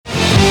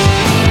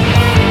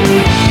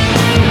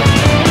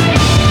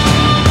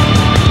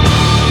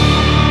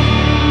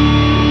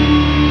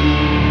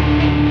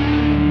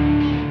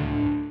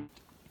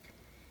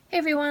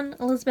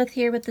Elizabeth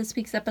here with this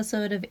week's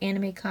episode of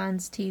Anime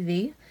Cons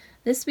TV.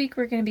 This week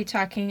we're going to be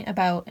talking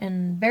about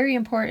very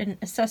important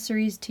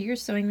accessories to your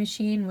sewing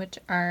machine, which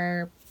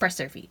are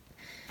presser feet.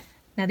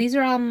 Now these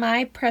are all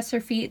my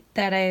presser feet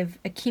that I've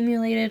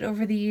accumulated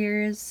over the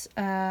years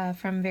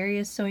from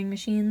various sewing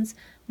machines.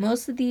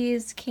 Most of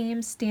these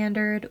came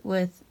standard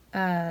with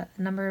a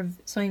number of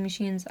sewing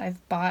machines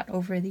I've bought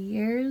over the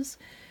years,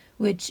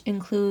 which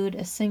include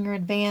a Singer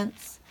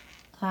Advance,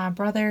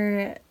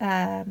 Brother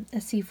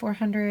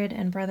SC400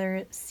 and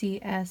Brother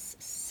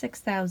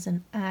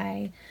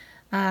CS6000i.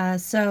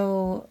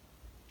 So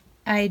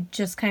I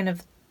just kind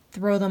of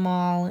throw them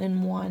all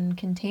in one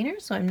container,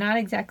 so I'm not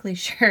exactly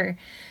sure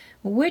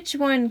which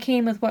one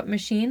came with what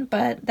machine,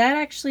 but that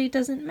actually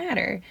doesn't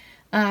matter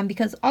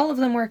because all of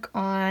them work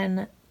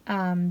on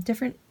on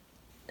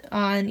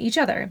each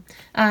other,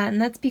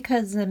 and that's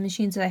because the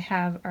machines that I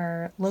have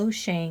are low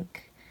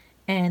shank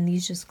and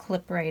these just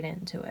clip right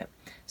into it.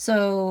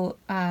 So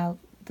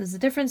there's a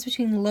difference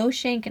between low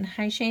shank and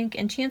high shank,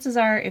 and chances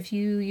are if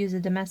you use a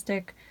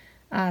domestic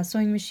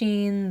sewing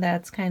machine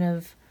that's kind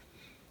of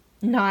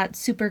not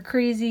super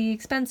crazy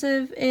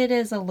expensive, it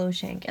is a low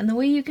shank. And the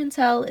way you can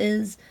tell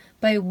is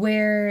by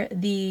where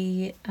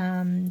the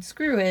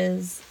screw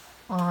is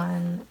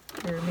on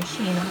your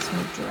machine. I'm just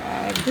going to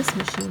drag this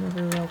machine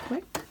over real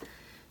quick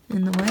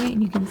in the way,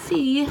 and you can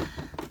see, here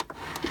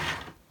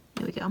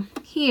we go,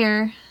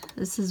 here,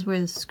 this is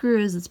where the screw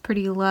is. It's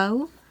pretty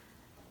low,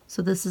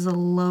 so this is a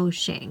low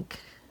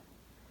shank.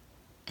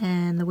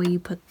 And the way you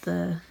put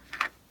the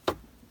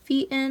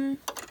feet in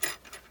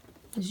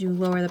is you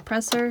lower the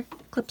presser,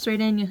 clips right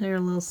in, you hear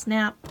a little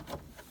snap,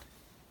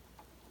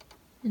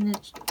 and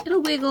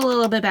it'll wiggle a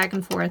little bit back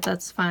and forth,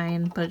 that's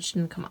fine, but it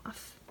shouldn't come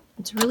off.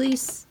 To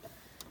release,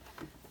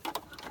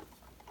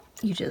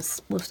 you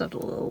just lift up the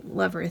little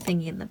lever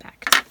thingy in the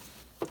back.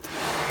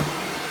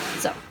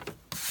 So,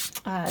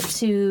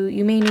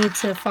 you may need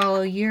to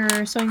follow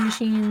your sewing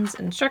machine's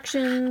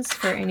instructions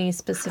for any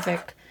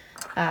specific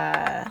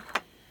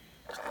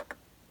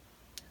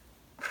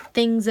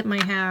things it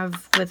might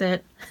have with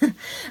it.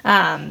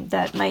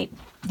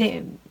 The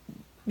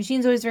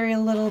machines always vary a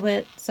little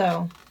bit,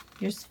 so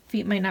your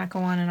feet might not go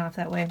on and off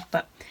that way.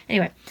 But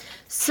anyway,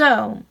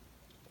 so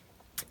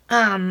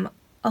a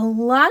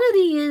lot of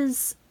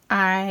these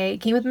I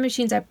came with the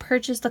machines. I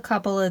purchased a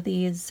couple of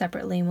these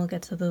separately, and we'll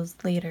get to those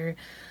later.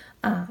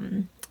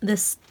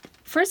 This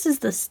first is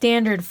the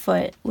standard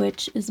foot,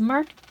 which is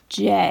marked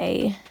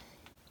J.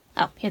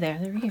 Oh,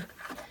 they're here.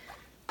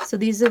 So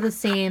these are the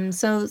same.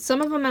 So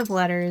some of them have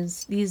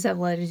letters. These have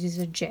letters. These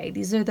are J.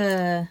 These are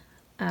the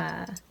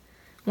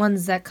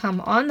ones that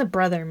come on the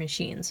Brother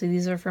machine. So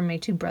these are from my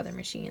two Brother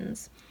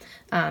machines.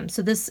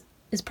 So this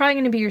is probably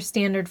going to be your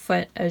standard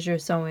foot as you're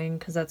sewing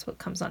because that's what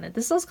comes on it.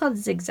 This is also called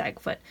zigzag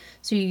foot.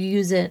 So you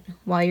use it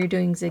while you're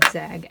doing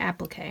zigzag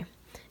applique.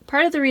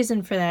 Part of the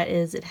reason for that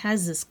is it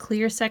has this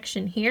clear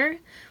section here,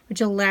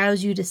 which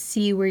allows you to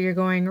see where you're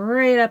going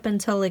right up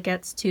until it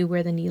gets to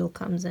where the needle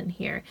comes in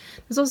here.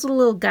 There's also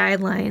little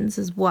guidelines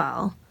as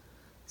well.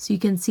 So you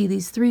can see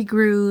these 3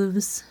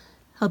 grooves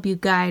help you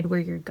guide where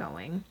you're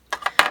going.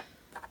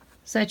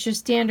 So that's your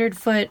standard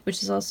foot,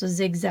 which is also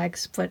zigzag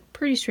foot.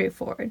 Pretty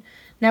straightforward.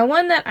 Now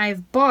one that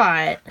I've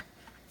bought,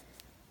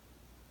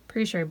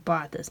 pretty sure I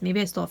bought this.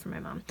 Maybe I stole it from my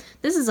mom.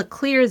 This is a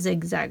clear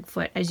zigzag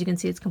foot. As you can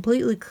see, it's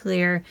completely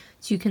clear,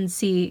 so you can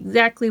see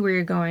exactly where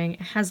you're going.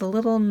 It has a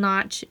little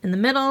notch in the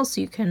middle,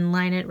 so you can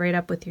line it right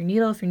up with your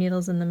needle if your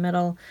needle's in the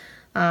middle.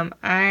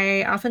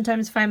 I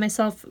oftentimes find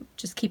myself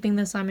just keeping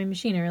this on my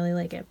machine. I really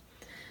like it.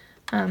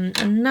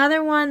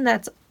 Another one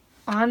that's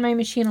on my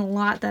machine a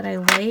lot that I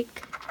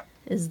like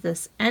is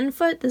this N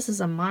foot. This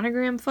is a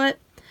monogram foot.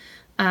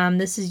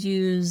 This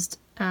is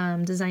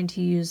designed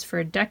to use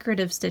for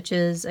decorative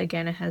stitches.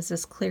 Again, it has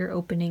this clear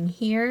opening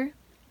here.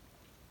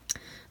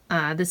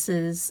 This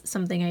is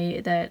something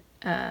I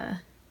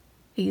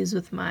use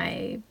with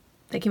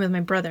that came with my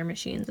Brother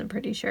machines, I'm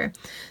pretty sure.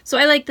 So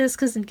I like this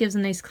because it gives a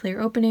nice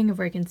clear opening of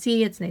where I can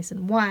see. It's nice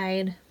and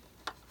wide.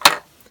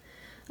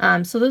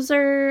 So those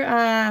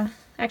are,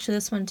 actually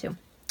this one too.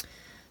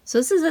 So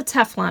this is a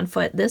Teflon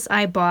foot. This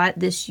I bought.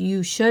 This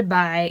you should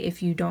buy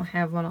if you don't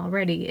have one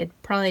already. It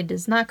probably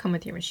does not come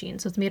with your machine.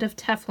 So it's made of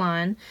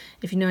Teflon.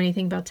 If you know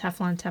anything about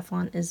Teflon,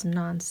 Teflon is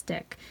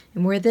non-stick.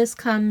 And where this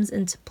comes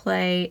into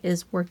play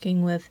is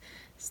working with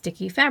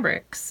sticky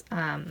fabrics,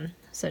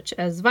 such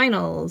as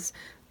vinyls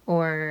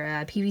or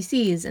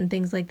PVCs and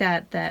things like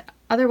that, that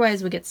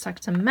otherwise would get stuck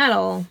to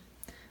metal,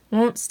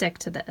 won't stick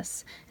to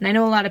this. And I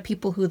know a lot of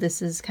people who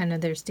this is kind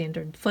of their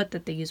standard foot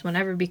that they use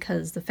whenever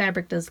because the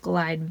fabric does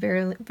glide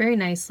very, very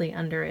nicely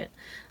under it.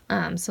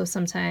 So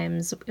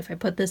sometimes if I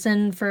put this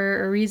in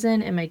for a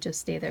reason, it might just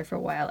stay there for a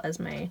while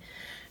as my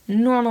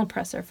normal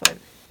presser foot.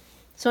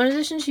 So in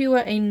addition to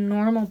a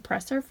normal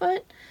presser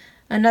foot,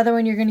 another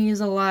one you're going to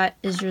use a lot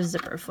is your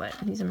zipper foot.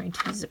 These are my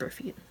 2 zipper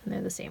feet. They're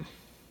the same.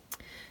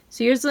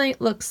 So yours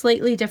look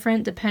slightly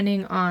different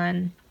depending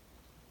on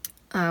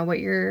what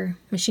your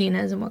machine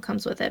is and what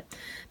comes with it.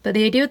 But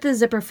the idea with the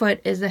zipper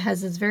foot is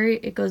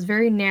it goes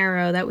very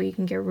narrow. That way you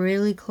can get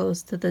really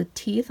close to the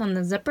teeth on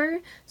the zipper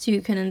so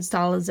you can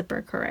install a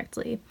zipper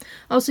correctly.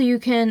 Also, you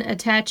can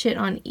attach it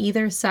on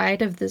either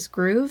side of this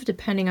groove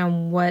depending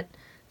on what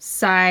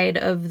side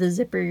of the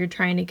zipper you're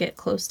trying to get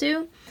close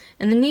to.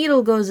 And the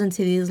needle goes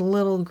into these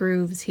little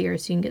grooves here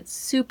so you can get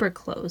super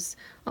close.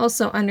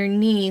 Also,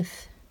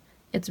 underneath,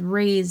 it's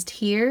raised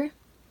here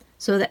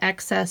so the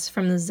excess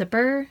from the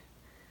zipper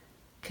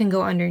can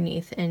go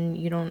underneath and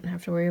you don't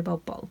have to worry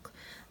about bulk.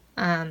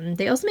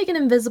 They also make an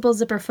invisible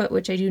zipper foot,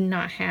 which I do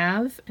not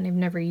have and I've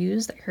never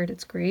used. I heard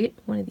it's great.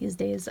 One of these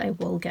days I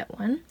will get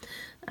one.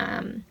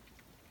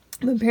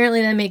 But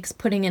apparently that makes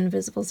putting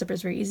invisible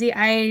zippers very easy.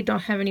 I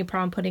don't have any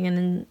problem putting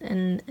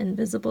in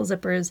invisible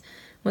zippers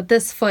with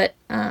this foot,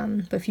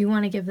 but if you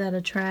want to give that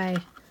a try,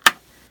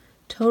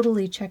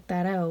 totally check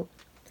that out.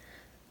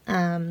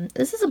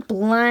 This is a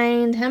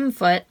blind hem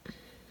foot.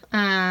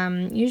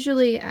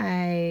 Usually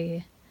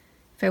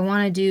if I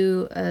want to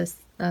do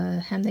a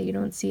hem that you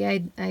don't see,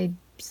 I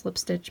slip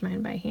stitch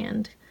mine by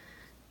hand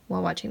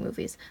while watching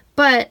movies.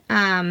 But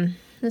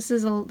this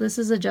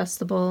is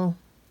adjustable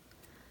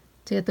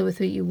to get the width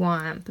that you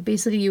want. But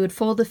basically you would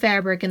fold the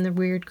fabric in the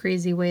weird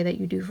crazy way that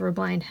you do for a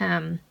blind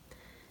hem,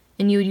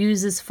 and you would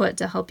use this foot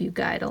to help you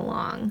guide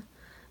along.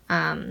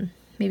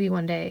 Maybe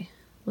one day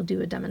we'll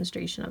do a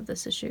demonstration of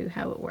this issue,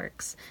 how it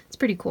works. It's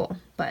pretty cool,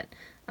 but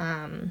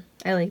I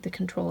like the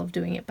control of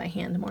doing it by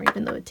hand more,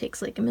 even though it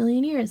takes like a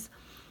million years.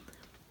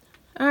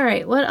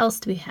 Alright, what else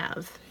do we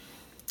have?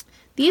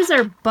 These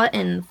are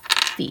button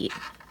feet.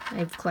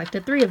 I've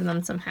collected 3 of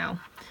them somehow.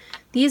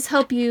 These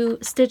help you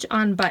stitch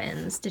on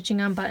buttons.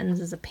 Stitching on buttons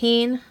is a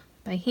pain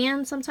by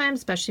hand sometimes,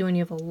 especially when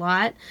you have a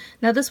lot.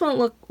 Now this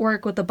won't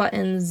work with the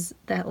buttons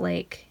that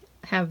like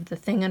have the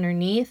thing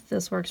underneath.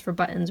 This works for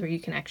buttons where you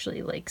can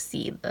actually like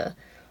see the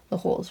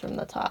holes from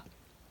the top.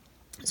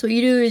 So what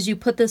you do is you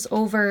put this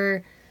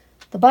over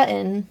the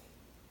button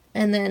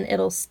and then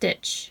it'll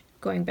stitch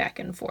going back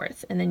and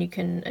forth, and then you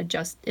can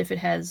adjust if it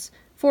has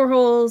 4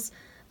 holes.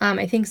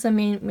 I think some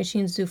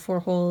machines do 4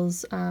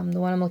 holes. The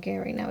one I'm looking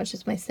at right now, it's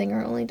just my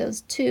Singer, only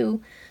does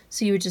 2,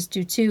 so you would just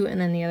do 2 and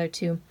then the other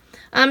 2.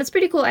 It's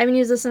pretty cool. I haven't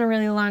used this in a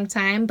really long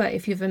time, but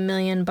if you have a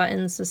million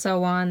buttons to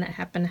sew on that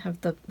happen to have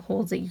the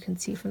holes that you can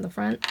see from the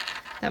front,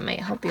 that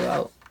might help you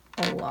out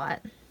a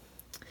lot.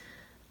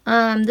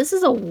 This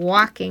is a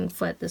walking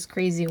foot, this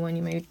crazy one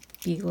you might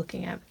be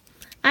looking at.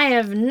 I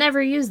have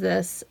never used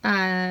this.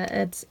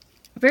 It's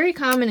very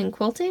common in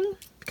quilting,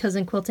 because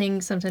in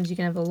quilting sometimes you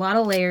can have a lot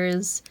of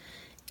layers,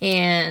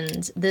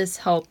 and this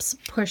helps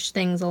push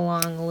things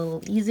along a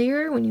little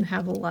easier when you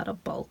have a lot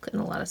of bulk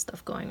and a lot of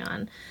stuff going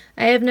on.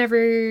 I have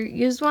never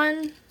used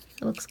one.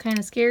 It looks kind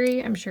of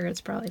scary. I'm sure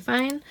it's probably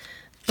fine,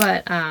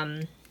 but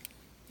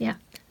yeah,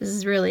 this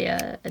is really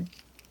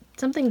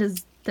something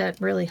that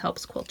really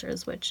helps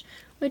quilters, which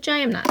I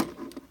am not.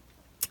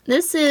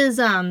 This is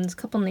there's a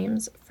couple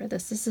names for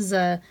this. This is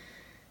a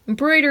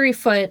embroidery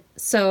foot,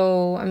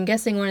 so I'm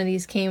guessing one of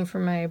these came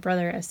from my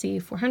brother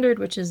SE400,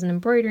 which is an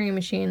embroidery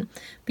machine.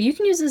 But you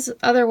can use this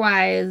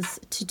otherwise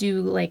to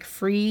do like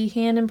free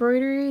hand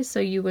embroidery.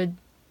 So you would,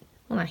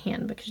 well, not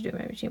hand because you do it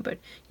by machine, but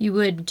you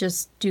would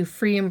just do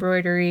free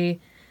embroidery,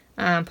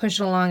 push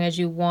it along as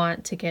you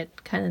want to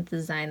get kind of the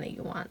design that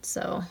you want.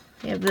 So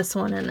I have this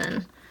one, and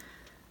then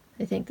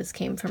I think this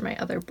came from my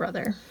other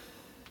brother.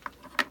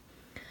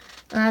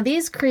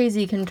 These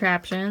crazy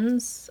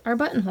contraptions are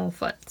buttonhole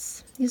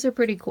foots. These are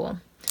pretty cool.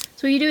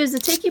 So what you do is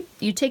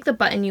you take the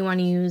button you want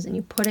to use and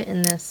you put it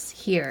in this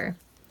here,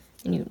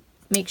 and you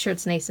make sure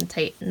it's nice and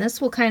tight. And this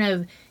will kind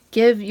of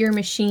give your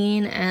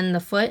machine and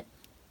the foot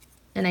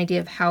an idea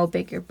of how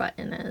big your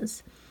button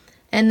is.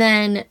 And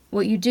then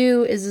what you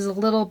do is there's a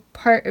little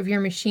part of your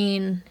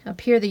machine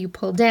up here that you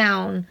pull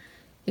down.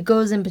 It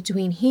goes in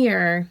between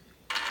here.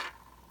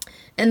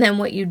 And then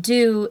what you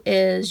do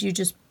is you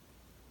just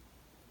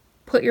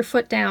put your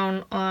foot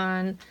down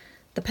on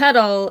the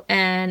pedal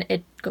and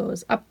it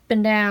goes up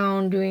and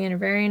down, doing a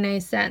very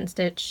nice satin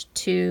stitch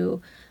to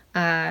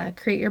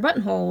create your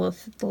buttonhole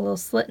with the little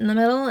slit in the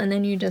middle. And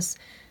then you just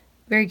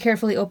very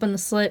carefully open the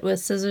slit with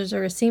scissors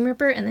or a seam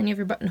ripper, and then you have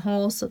your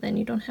buttonhole, so then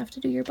you don't have to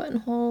do your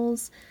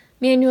buttonholes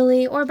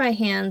manually or by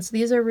hand. So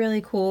these are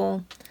really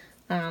cool.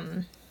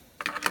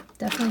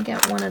 Definitely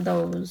get one of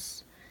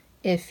those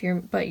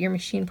but your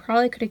machine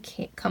probably could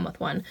have come with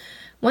one.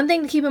 One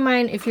thing to keep in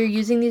mind, if you're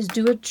using these,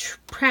 do a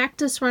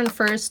practice run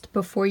first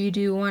before you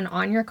do one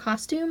on your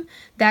costume.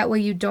 That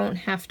way you don't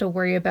have to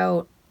worry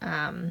about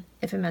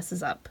if it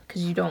messes up,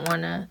 because you don't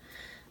want to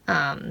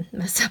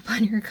mess up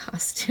on your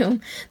costume.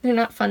 They're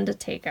not fun to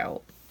take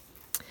out.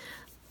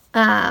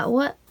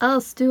 What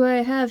else do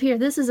I have here?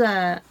 This is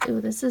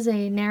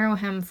a narrow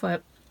hem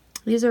foot.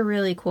 These are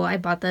really cool. I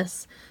bought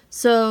this.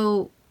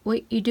 So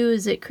what you do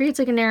is it creates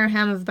like a narrow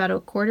hem of about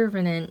 1/4 of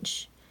an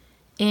inch,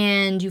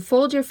 and you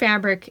fold your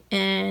fabric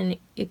and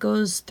it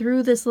goes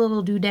through this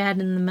little doodad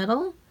in the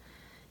middle,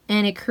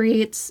 and it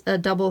creates a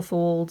double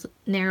fold,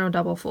 narrow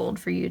double fold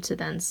for you to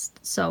then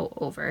sew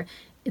over.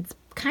 It's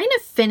kind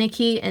of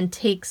finicky and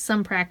takes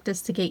some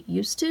practice to get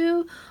used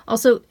to.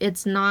 Also,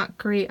 it's not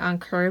great on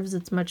curves.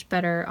 It's much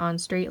better on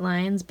straight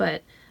lines,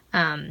 but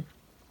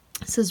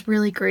this is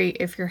really great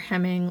if you're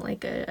hemming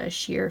like a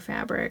sheer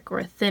fabric or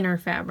a thinner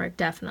fabric.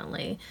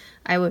 Definitely,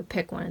 I would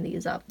pick one of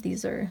these up.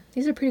 These are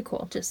pretty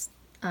cool. Just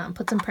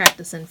put some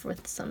practice in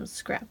with some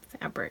scrap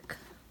fabric.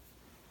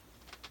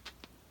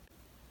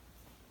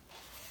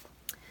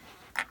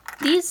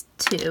 These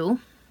two,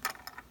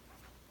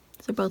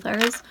 so both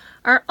ours,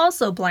 are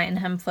also blind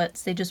hem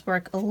foots. They just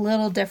work a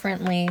little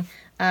differently.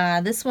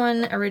 This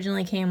one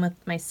originally came with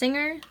my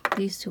Singer.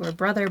 These two are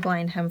brother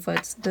blind hem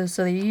foots,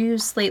 so they're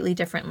used slightly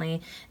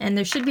differently. And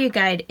there should be a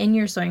guide in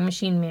your sewing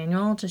machine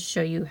manual to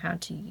show you how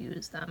to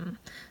use them.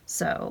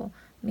 So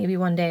maybe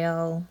one day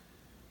I'll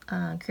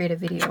create a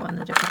video on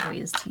the different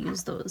ways to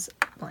use those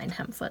blind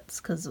hem foots,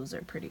 because those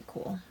are pretty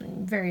cool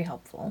and very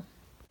helpful.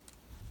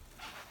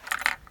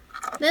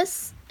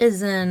 This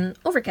is an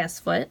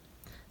overcast foot.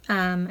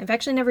 I've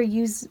actually never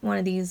used one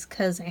of these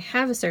because I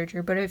have a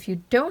serger, but if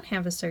you don't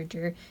have a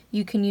serger,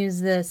 you can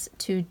use this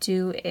to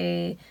do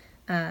a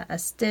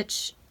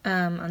stitch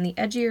on the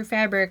edge of your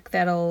fabric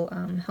that'll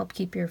help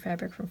keep your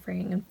fabric from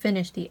fraying and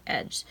finish the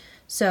edge.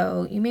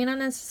 So you may not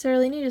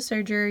necessarily need a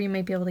serger. You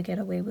might be able to get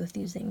away with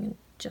using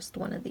just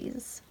one of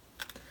these.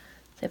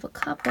 So I have a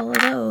couple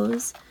of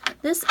those.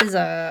 This is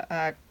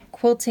a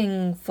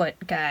quilting foot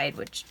guide,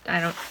 which I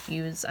don't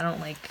use. I don't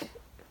like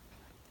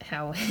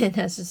how it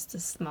has just a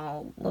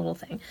small little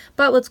thing.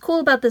 But what's cool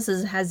about this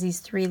is it has these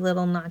 3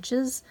 little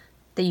notches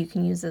that you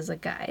can use as a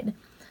guide.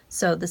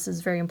 So this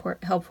is very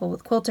helpful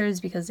with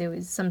quilters, because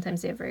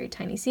sometimes they have very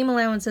tiny seam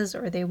allowances,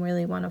 or they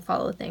really want to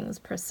follow things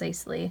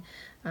precisely.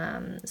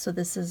 So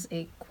this is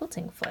a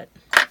quilting foot.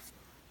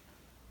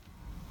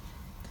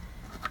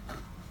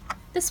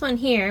 This one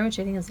here, which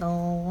I think is the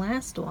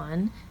last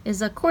one,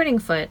 is a cording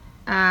foot.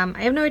 I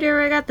have no idea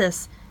where I got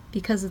this,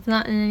 because it's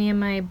not in any of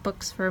my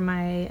books for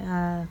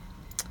my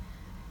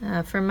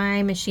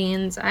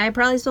machines. I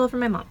probably stole it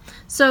from my mom.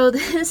 So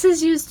this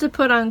is used to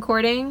put on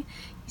cording. You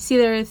see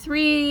there are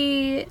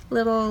 3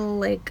 little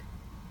like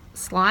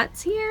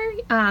slots here.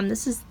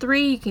 This is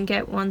 3. You can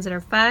get ones that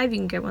are 5. You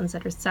can get ones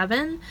that are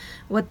 7.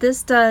 What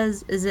this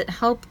does is it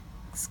helps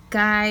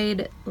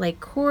guide like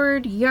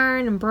cord,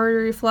 yarn,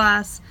 embroidery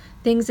floss,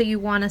 things that you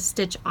want to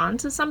stitch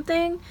onto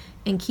something,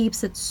 and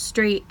keeps it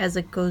straight as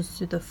it goes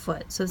through the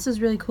foot. So this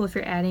is really cool if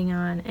you're adding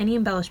on any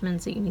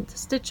embellishments that you need to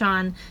stitch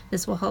on.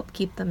 This will help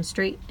keep them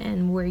straight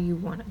and where you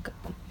want to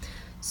go.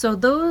 So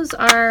those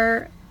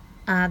are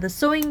the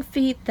sewing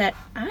feet that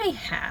I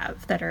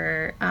have that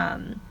are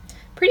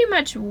pretty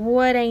much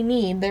what I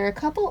need. There are a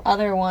couple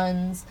other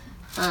ones.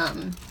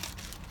 I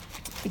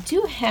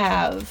do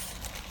have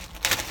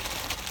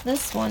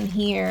this one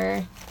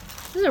here.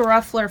 This is a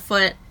ruffler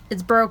foot.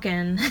 It's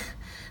broken.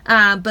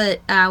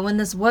 But when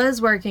this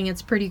was working,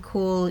 it's pretty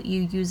cool.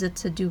 You use it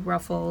to do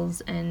ruffles,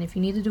 and if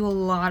you need to do a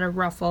lot of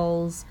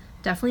ruffles,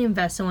 definitely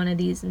invest in one of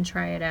these and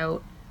try it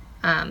out.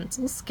 It's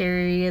a little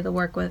scary to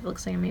work with. It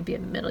looks like it may be a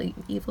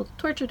medieval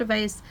torture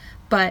device,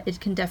 but it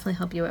can definitely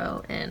help you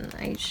out, and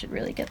I should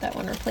really get that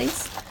one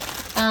replaced.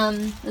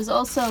 There's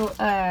also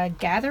a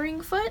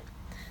gathering foot.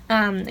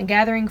 A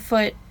gathering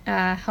foot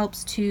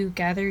helps to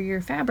gather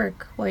your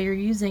fabric while you're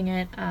using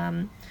it,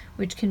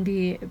 which can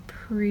be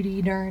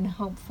pretty darn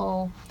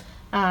helpful.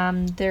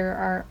 There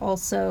are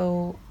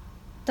also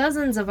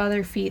dozens of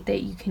other feet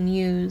that you can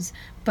use,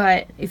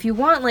 but if you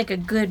want like a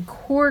good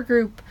core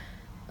group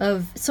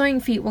of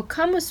sewing feet, what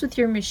comes with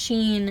your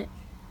machine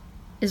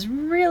is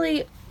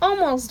really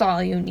almost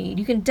all you need.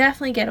 You can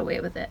definitely get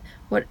away with it.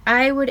 What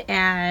I would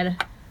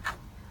add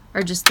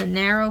are just the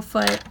narrow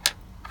foot,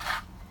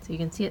 so you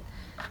can see it,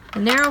 the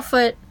narrow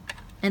foot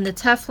and the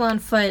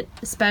Teflon foot,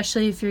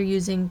 especially if you're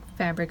using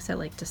fabrics that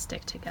like to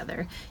stick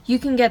together. You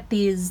can get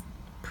these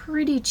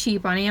pretty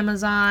cheap on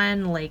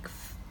Amazon, like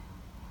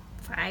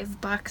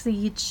 $5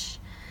 each.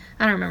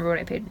 I don't remember what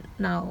I paid,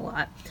 not a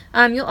lot.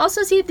 You'll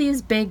also see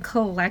these big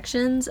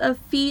collections of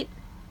feet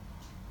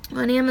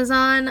on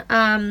Amazon.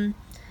 I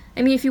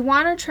mean, if you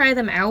want to try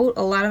them out,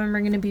 a lot of them are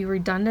going to be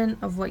redundant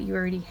of what you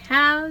already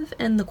have,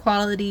 and the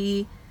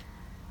quality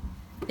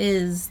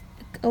is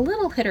a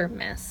little hit or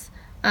miss.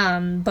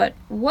 But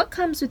what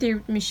comes with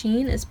your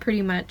machine is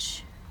pretty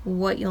much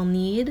what you'll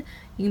need.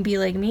 You can be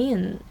like me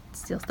and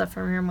steal stuff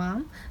from your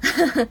mom.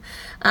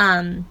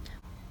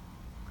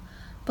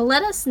 But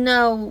let us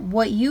know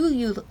what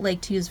you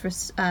like to use for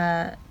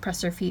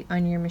presser feet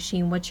on your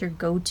machine. What's your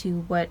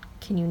go-to? What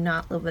can you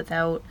not live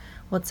without?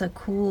 What's a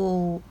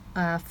cool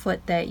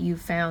foot that you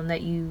found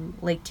that you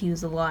like to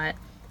use a lot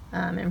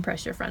and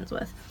impress your friends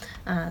with?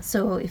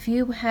 So if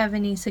you have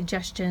any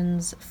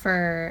suggestions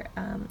for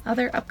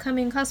other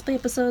upcoming cosplay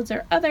episodes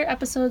or other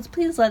episodes,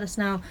 please let us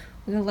know.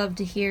 We would love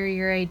to hear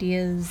your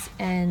ideas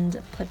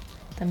and put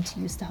them to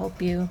use to help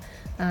you.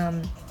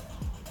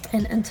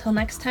 And until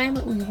next time,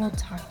 we will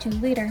talk to you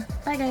later.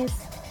 Bye, guys.